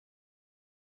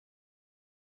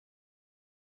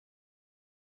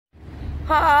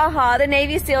Ha ha, the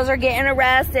Navy SEALs are getting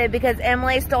arrested because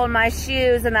Emily stole my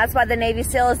shoes, and that's why the Navy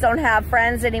SEALs don't have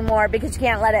friends anymore, because you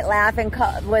can't let it laugh and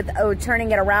with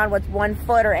turning it around with 1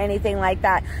 foot or anything like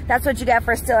that. That's what you get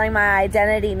for stealing my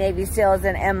identity, Navy SEALs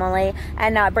and Emily,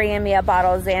 and not bringing me a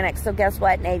bottle of Xanax. So guess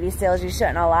what, Navy SEALs? You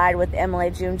shouldn't have lied with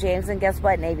Emily June James, and guess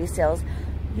what, Navy SEALs?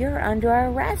 You're under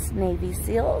arrest, Navy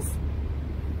SEALs.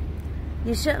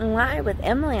 You shouldn't lie with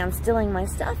Emily on stealing my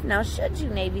stuff, now should you,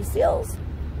 Navy SEALs?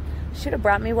 Should have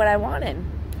brought me what I wanted.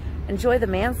 Enjoy the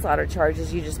manslaughter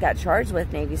charges you just got charged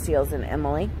with, Navy SEALs and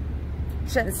Emily.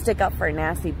 Shouldn't stick up for a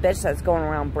nasty bitch that's going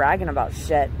around bragging about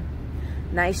shit.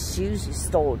 Nice shoes you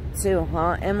stole too,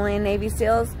 huh, Emily and Navy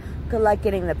SEALs? Good luck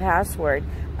getting the password.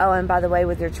 Oh, and by the way,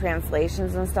 with your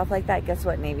translations and stuff like that, guess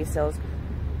what, Navy SEALs?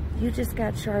 You just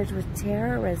got charged with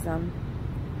terrorism.